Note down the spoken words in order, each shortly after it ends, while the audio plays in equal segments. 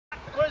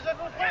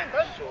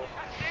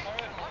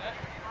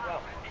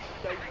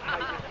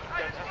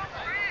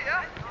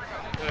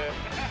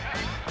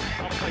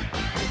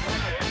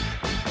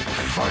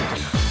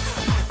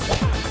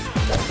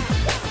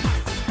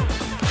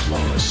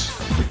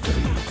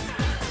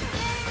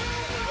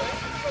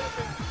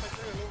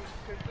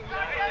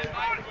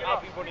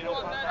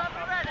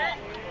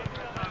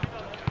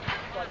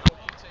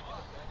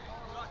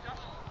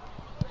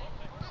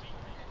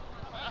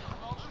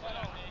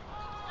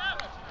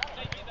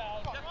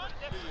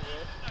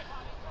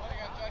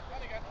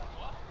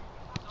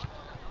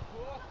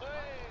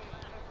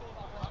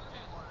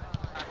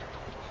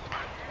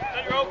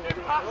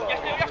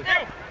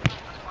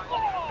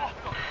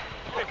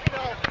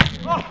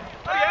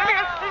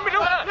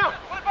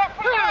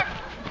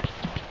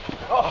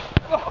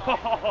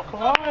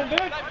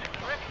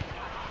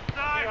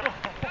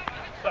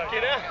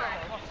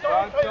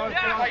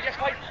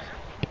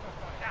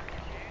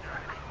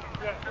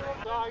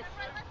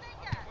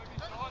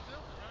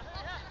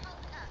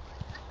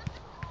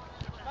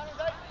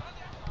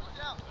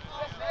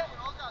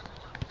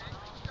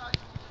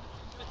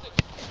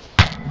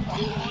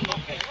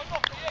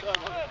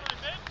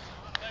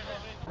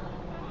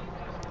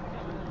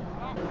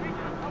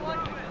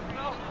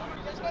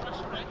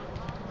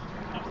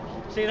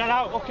See that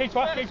out? Okay, keep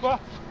her.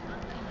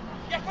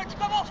 Yeah,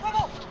 come off!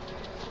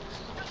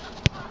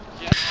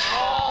 Yeah.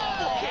 Oh,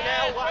 fucking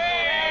hell!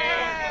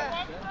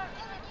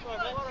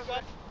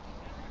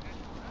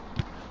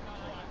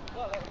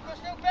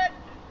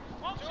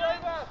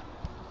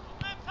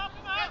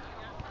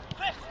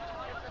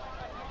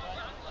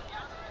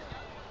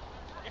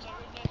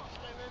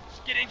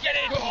 Get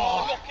in!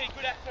 Oh, lucky,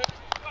 good effort.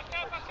 Back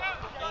out!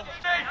 Come on,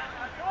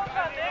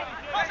 Sandy!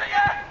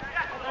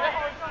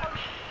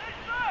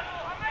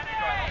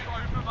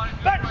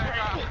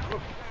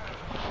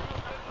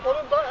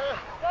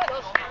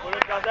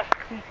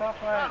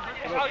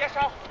 Yes,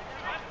 Al.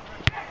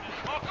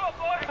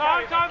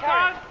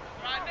 Time.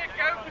 Right, Nick,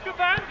 go. Look at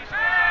Ben.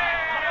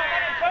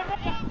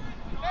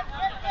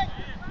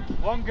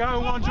 One go,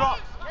 one drop.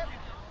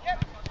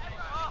 Yep.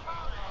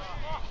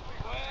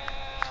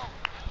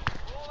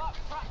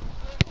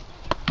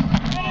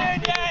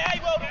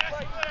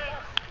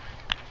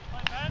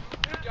 Well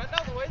done,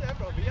 another way there,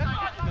 Robbie.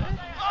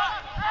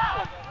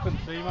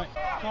 Couldn't see, mate.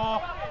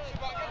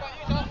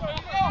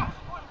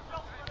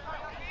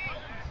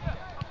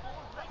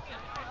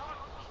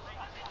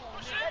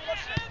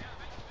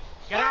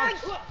 Get out!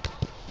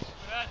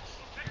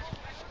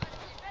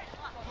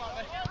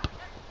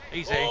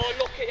 Easy. Oh,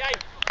 look at you.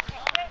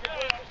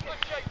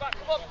 Back,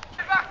 come on.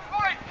 Back,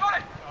 got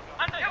it.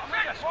 And he'll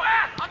finish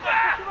square. And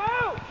there.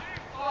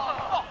 Oh,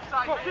 fuck's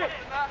sake.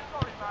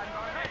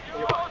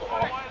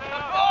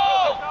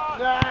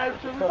 No,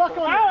 should we back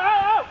on?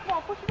 Out! Come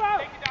on, push him out.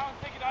 Take it down.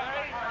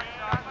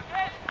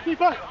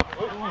 Keep it.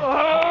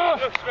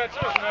 Look,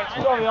 Spencer.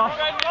 Sorry, Ash.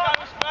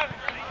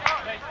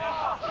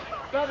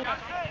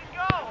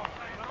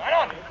 Right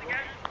on.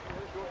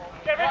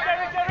 Get in.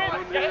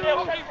 Get in.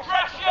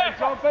 Pressure.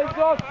 Ben's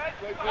on.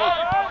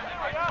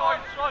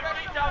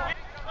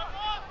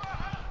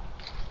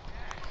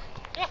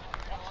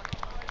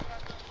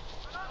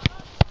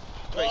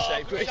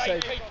 Great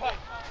save.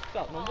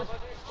 That number.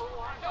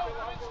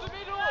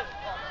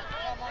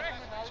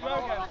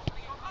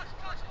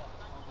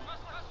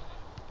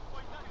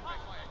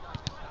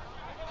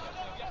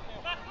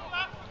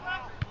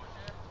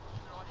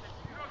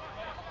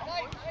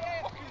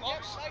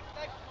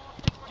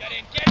 Get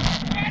in!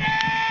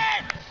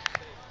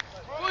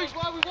 Boys,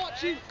 why are we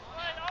watching?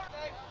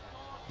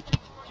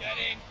 Get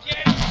in!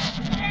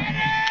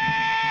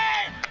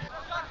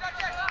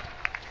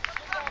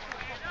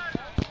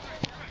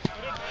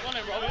 Come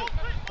on, Robbie.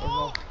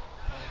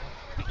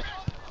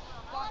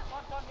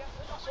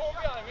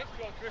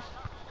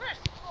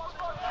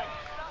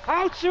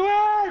 Out to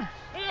him!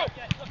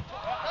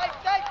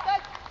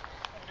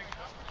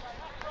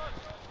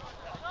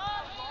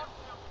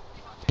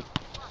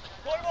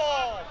 Come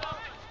on!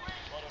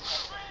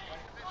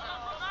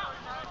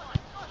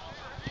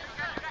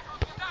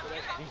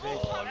 Oh,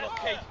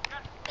 lucky.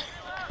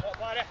 What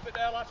bad effort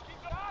there, lads.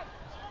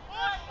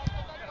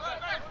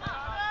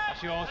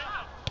 That's yours.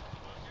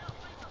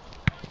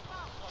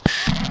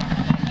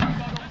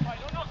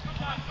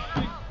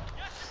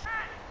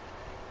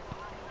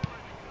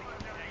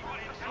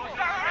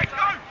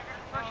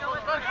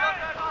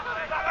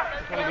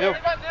 You.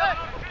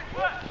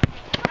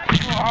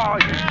 Oh,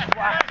 you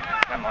swat.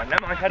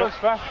 Never mind, head up.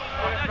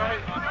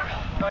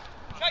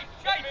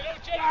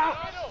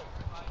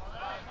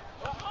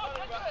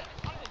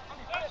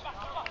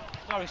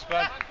 Sorry,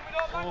 Spud.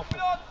 Awful.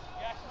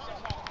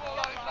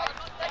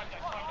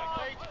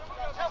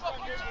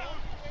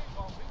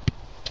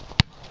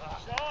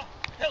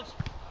 Hills.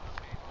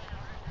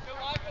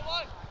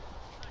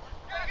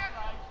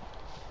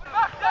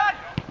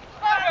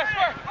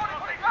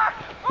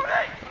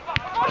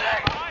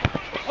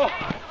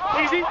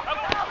 Easy.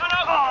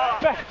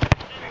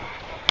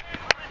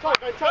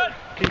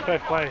 Keep fair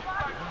play.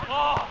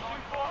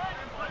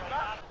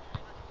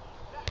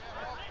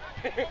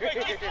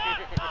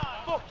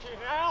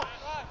 Fucking hell!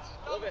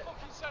 Love it.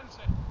 Fucking sense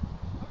it.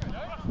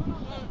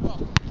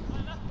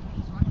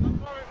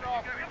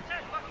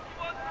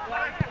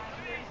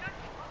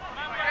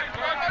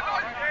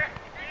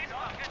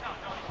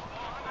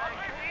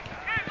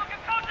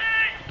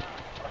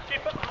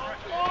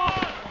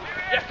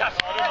 Yes, that's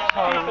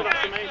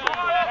amazing.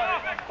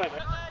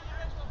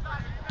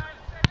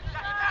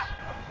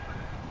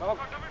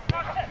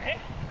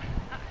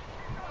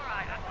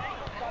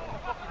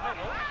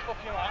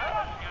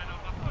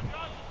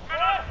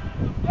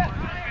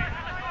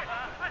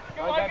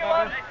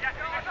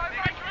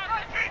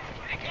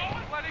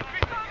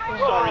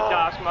 Sorry,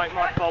 Das, mate,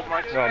 my fault,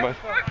 mate. No, mate.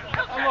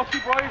 Unlucky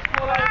boys,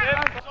 fall out of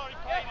him. Sorry,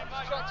 Kane,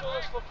 man. Tracked all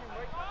this fucking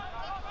way.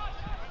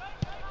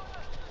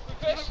 Good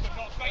fish.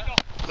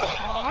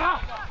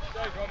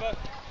 Dave, Robert.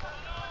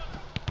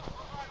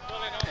 Come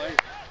on,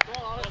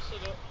 Alex.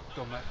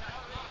 Go on, mate.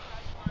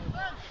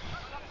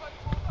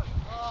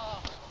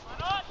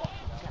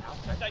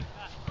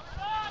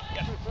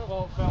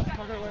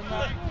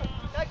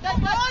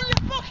 Come on, you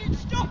fucking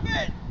stop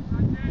it!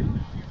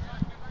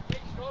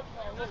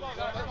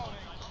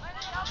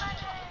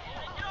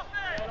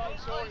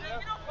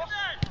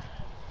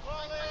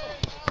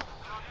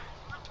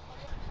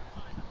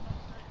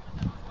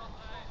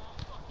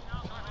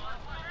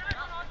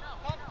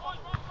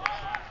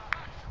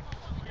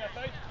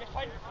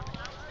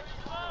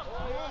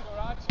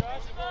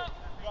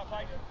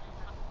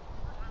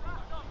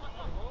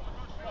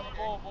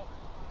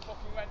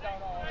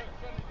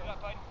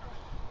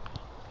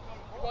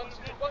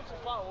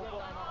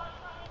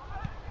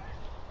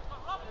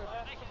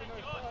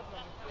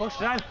 Push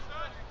then.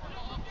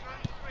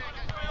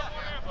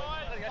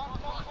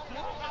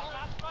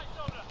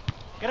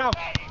 Get out.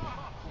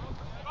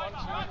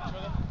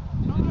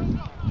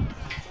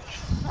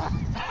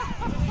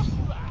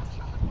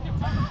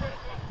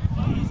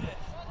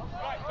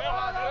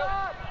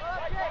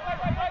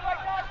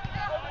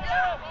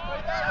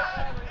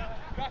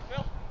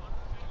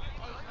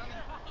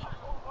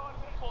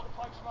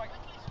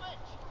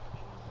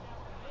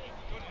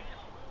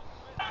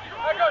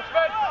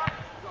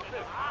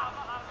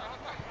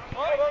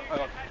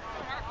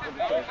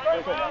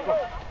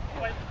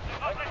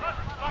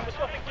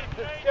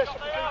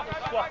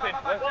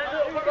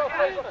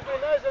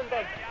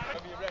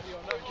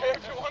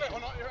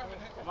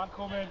 Man,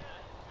 come in.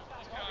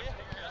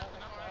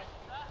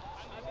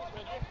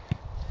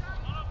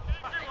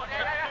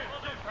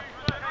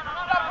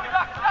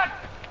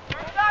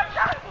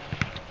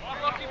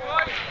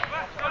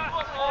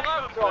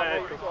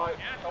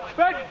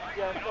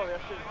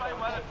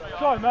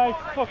 Sorry mate,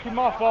 fucking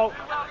my fault.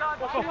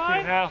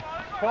 Fucking hell.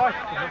 Twice.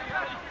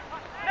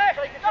 Nick!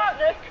 Go,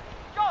 Nick!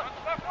 Go!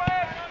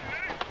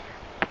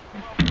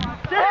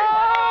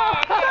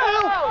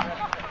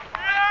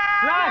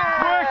 Lads,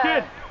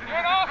 working! You're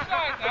on our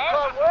side now!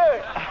 Can't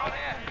work!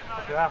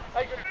 Yeah.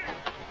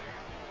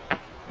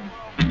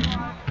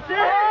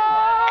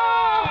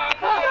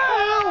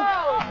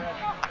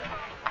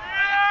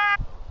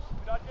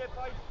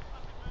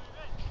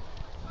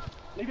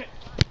 Leave it.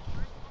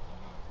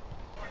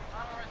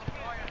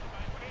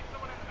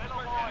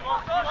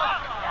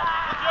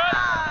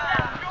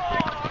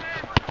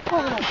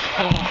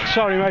 Oh,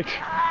 sorry mate.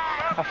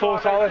 I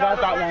thought I would have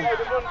had that one.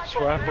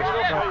 Swear.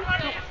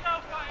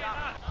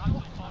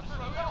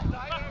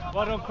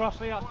 Well done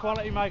Crossley, that's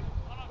quality mate.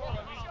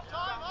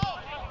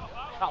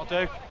 That'll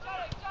do.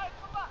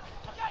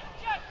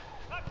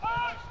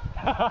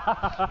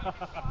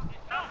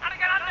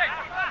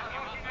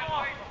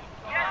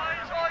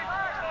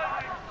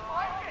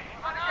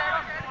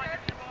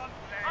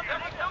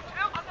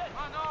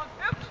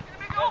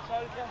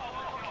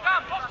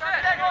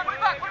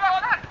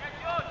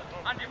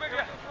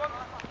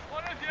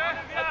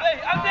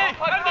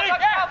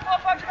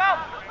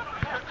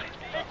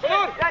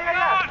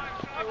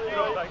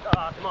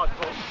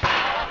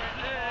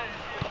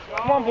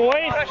 Come on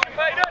boys!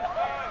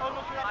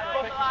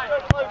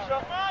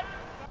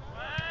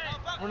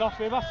 Run off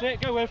him, that's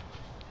it, go with.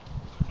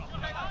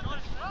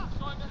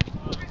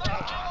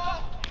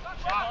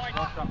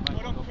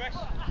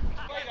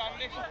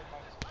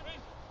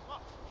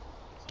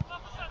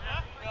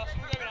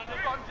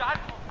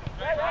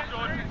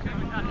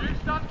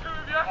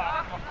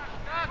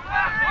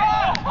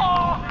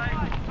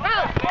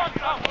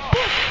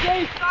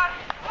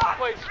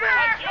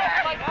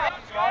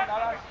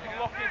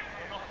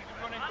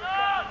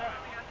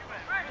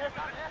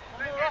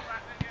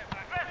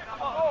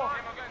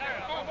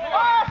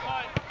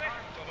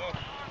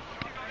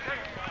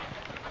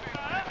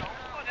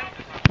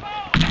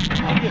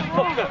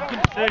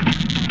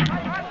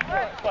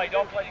 Played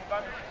on, playing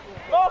bang.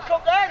 Mark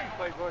up then!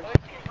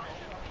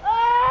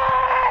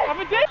 Have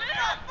a dip!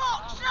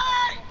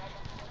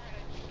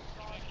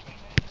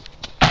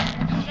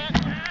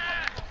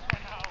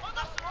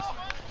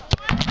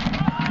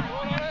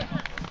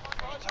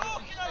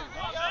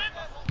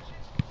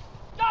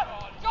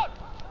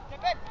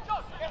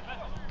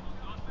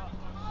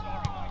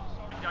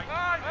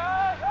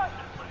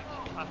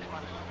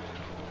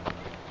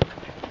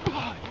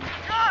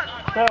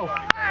 Phil,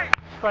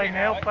 play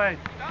Neil, play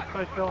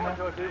Phil now.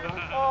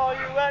 Oh,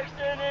 you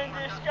Wexton in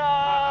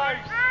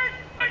disguise!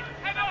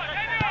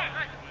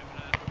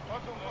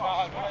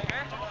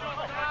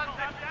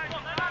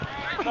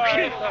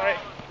 Sorry.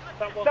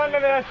 Stand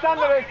there, stand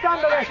there, stand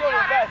there!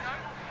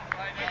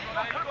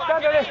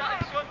 Stand there!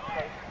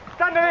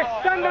 Stand there,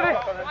 stand there!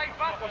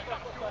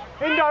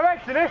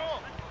 Indirect, isn't it?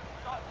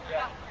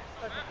 Yeah.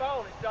 That's a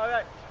foul, it's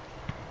direct.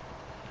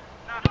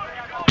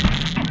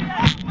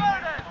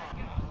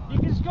 You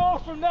can score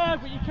from there,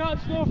 but you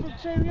can't score from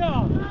 2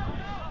 yards.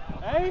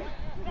 Eh?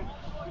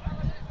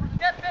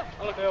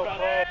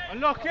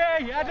 Unlucky,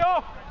 head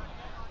up!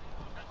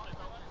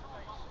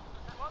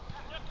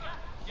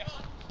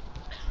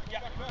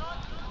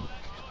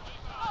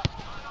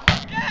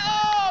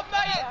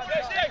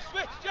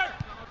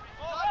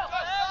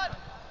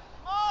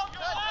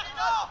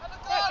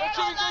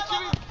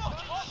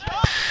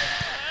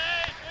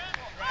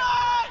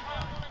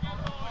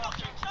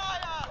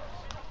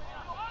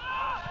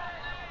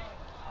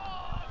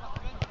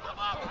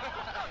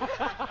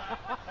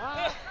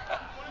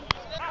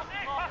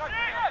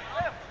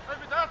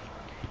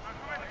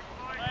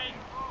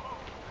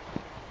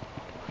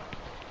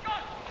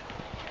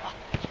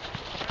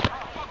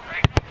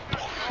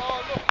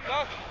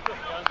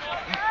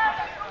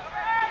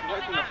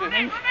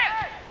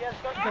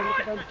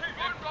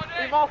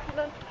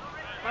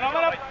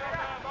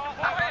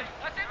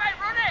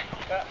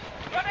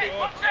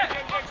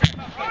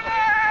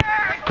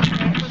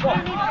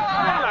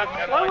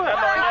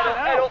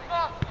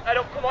 Head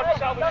up, come on,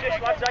 salvage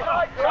this, lads.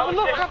 Salvage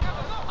this.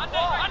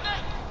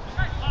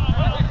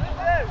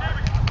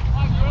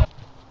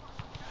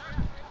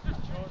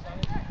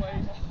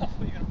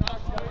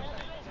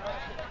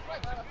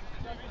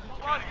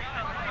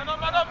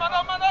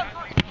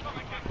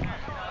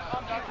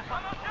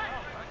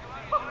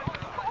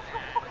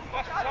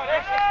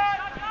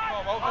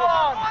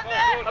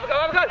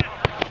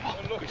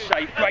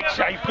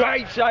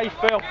 save,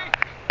 Phil.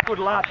 Good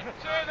lad.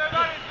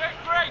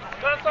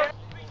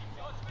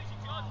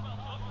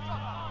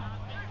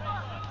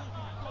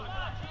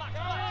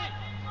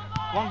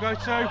 One go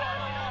two.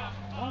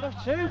 One go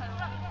two.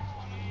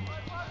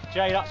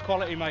 Jay, that's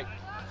quality, mate.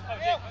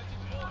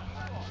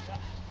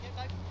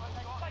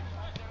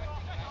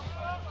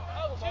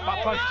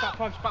 Back post, back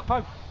post, back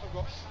post.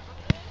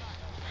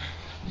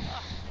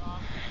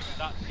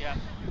 That's, yeah.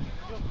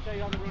 Just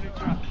stay on the running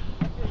track.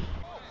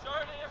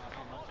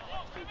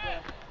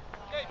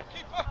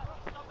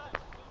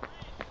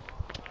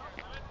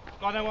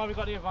 Go on then, while we've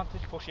got the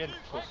advantage, push in,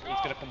 because he's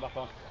going to come back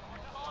on.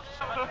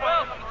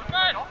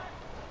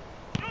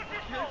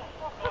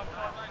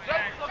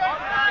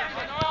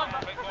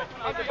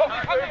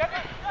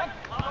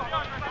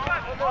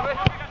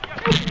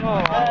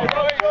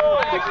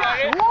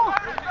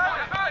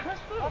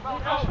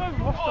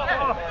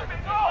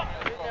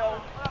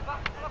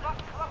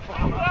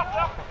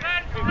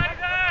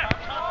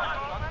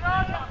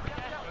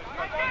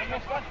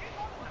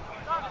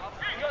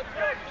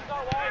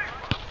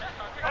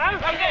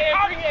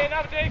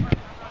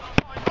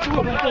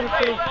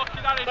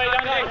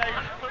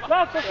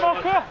 That's a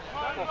smoker!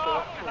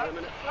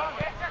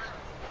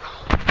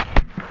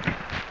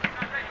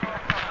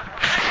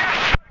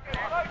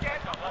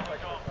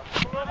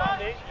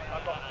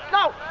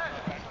 No!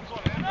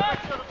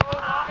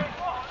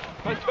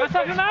 Let's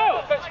have him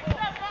out!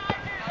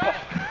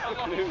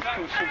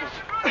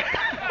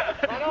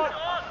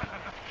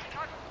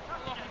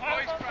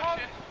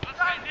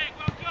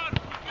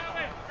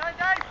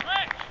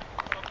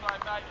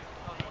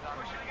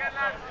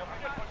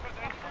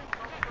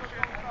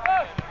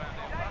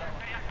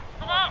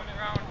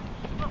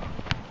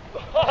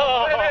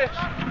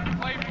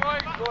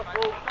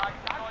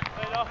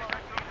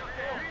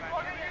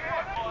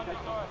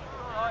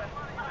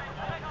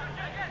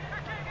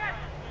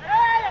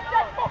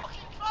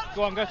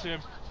 Go on, go to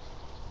him.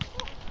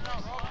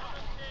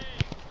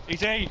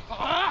 He's in.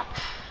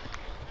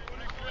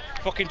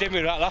 Fucking did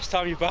me that last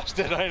time, you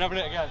bastard. I ain't having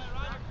it again.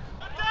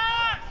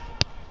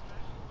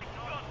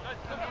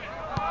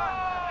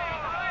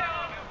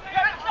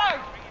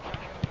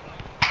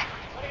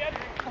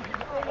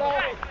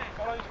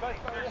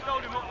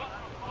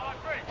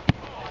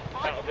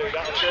 That'll do,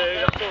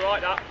 that's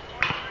alright that.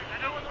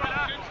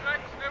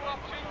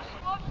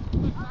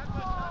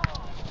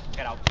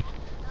 Get out.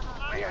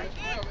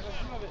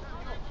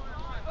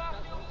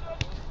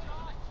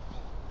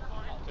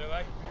 Do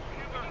it.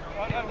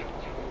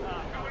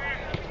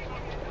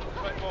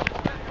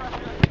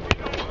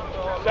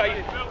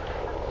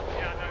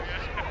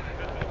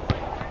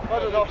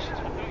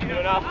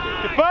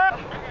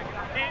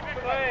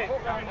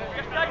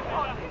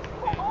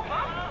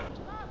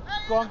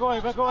 Go on, go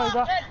over, go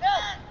over.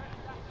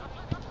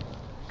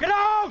 Get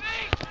out!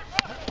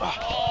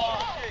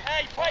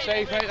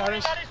 Safe, mate,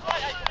 Harris.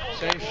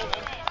 Safe.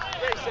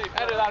 Great save.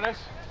 Head of Harris.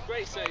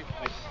 Great save.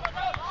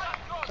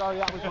 Sorry,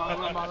 that was my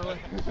man.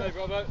 Save,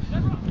 Robert.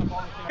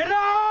 Get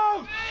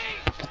out!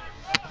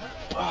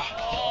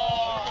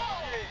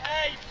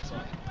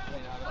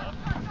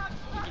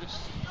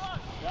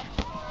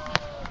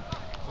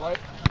 Right.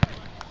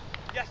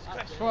 Yes,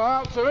 Chris. Come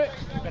out to it.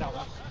 Get out,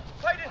 man.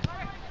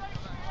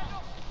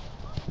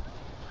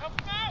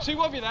 See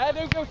what you there,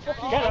 don't go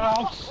fucking Get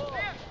out.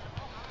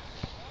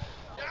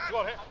 Go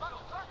on, hit.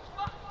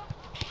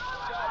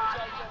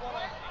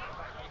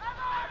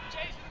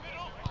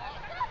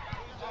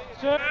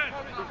 Sir,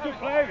 he's a good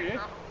player, he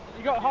is.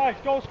 He got high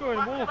goal scoring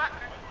and Wolves.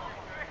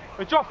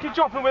 Keep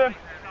dropping with him.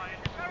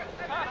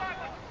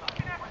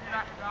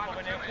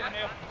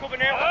 Cover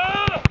Neil.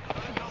 Oh!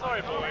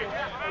 Sorry, boy.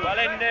 Well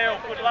in, Neil.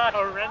 Good lad.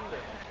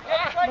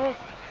 Horrendous.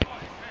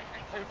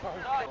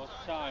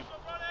 Time.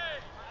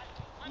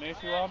 Near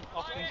to one,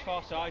 Austin's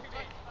far side.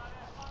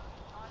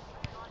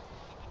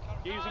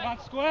 Use a man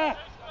square.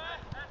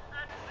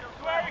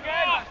 Square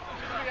again.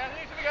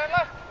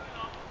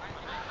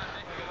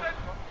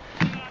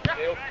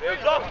 Neil,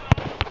 stop.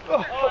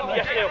 Oh,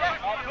 yes, Neil.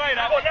 Play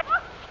that.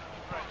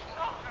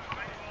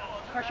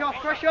 Pressure.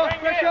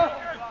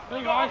 There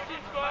you go.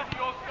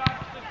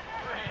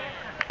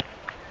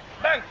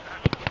 Bang.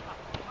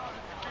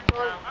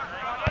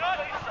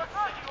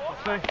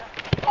 Let's see.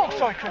 Oh,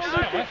 sorry, Chris.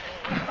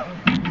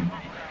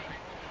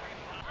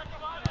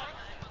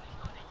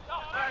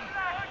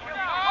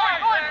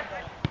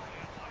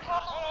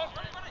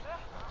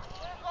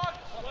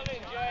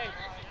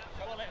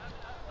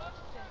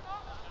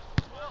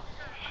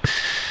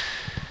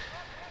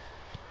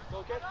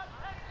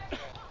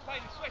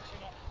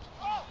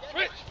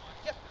 Switch!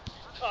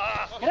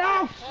 Get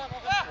out!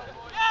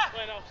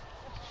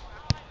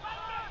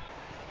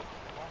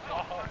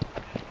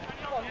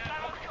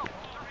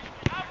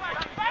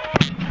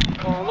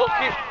 Oh,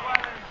 lucky!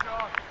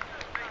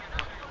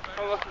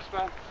 Oh, lucky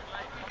span.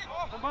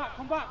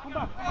 Come back.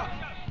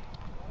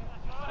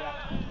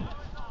 Yeah.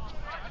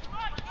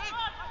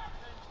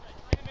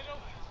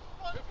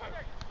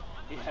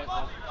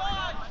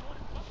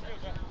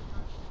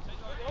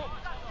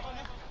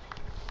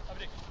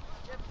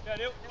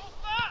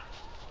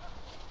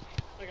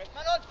 Superb.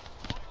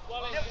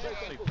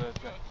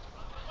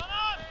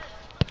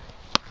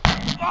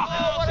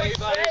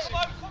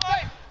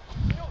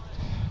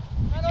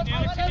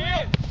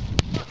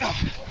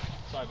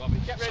 Sorry, Bobby.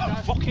 Get rid of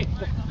that. Fuck it.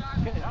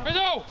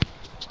 Middle!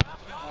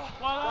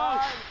 Well done.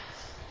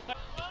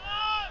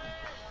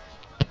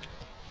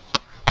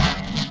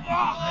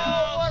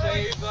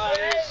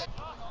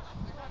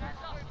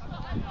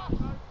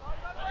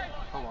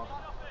 Come on.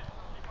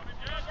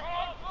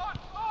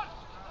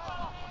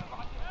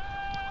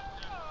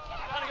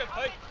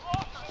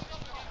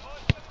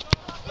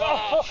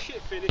 Oh,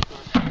 shit, finish.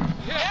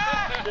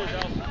 Yeah!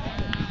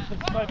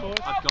 Bye, boys.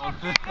 I've gone.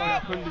 I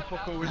couldn't be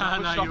fucking with No,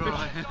 no, you're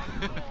alright.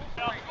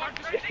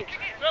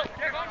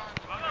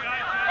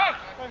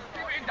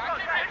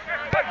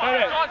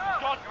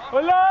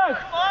 Well, lads!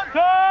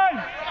 Time!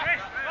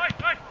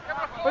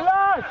 Well,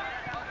 lads!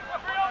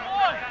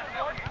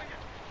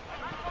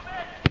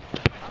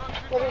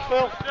 What is it,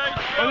 Phil?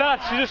 Well,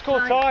 lads, you just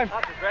called time.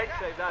 That's a great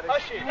save, that is.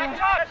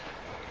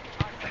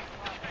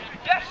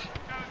 Yes!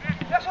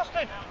 Yes,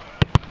 Austin!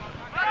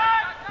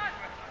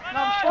 No,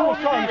 just called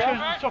time.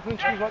 She's stopping the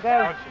trees right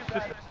there.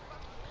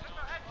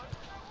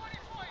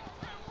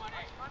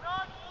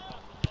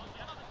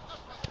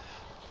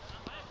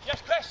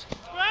 Yes, Chris!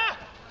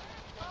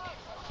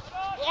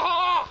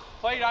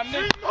 Played Andy. He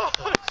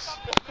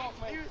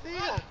was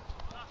here!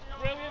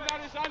 Brilliant,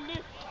 that is Andy.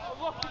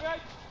 Lucky,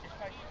 mate.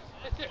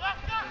 That's it.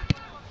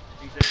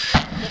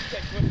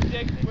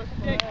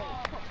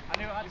 I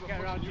knew I had to get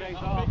around James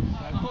Hart.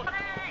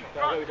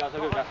 I'll go with that, I'll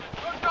go with that.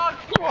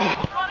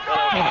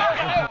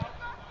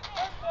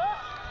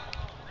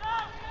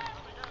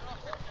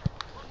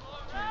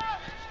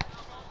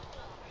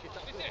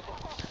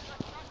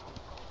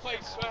 Play,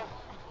 swear.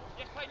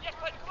 Yes,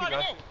 play, come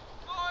on,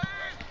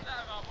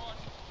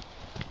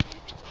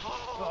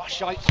 Oh,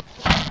 shite.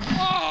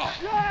 Oh!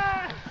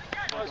 Yeah!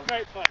 That was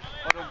great play.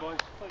 Well done, boys.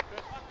 Play,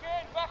 Chris.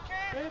 Back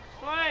in! Good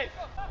play.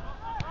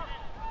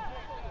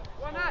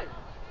 One out!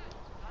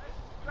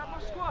 Grab my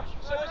squash!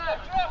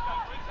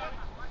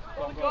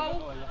 Go,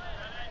 goal.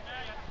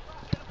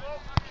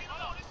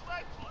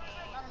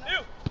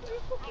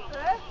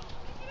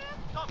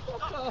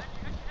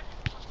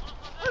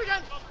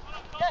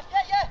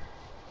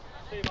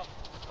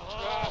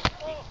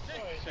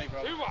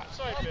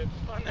 Sorry, Finn.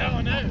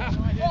 I know.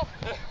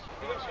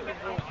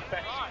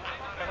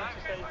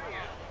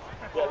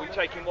 What, are we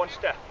taking one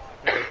step?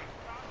 Yeah,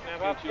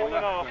 about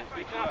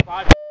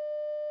 1.5.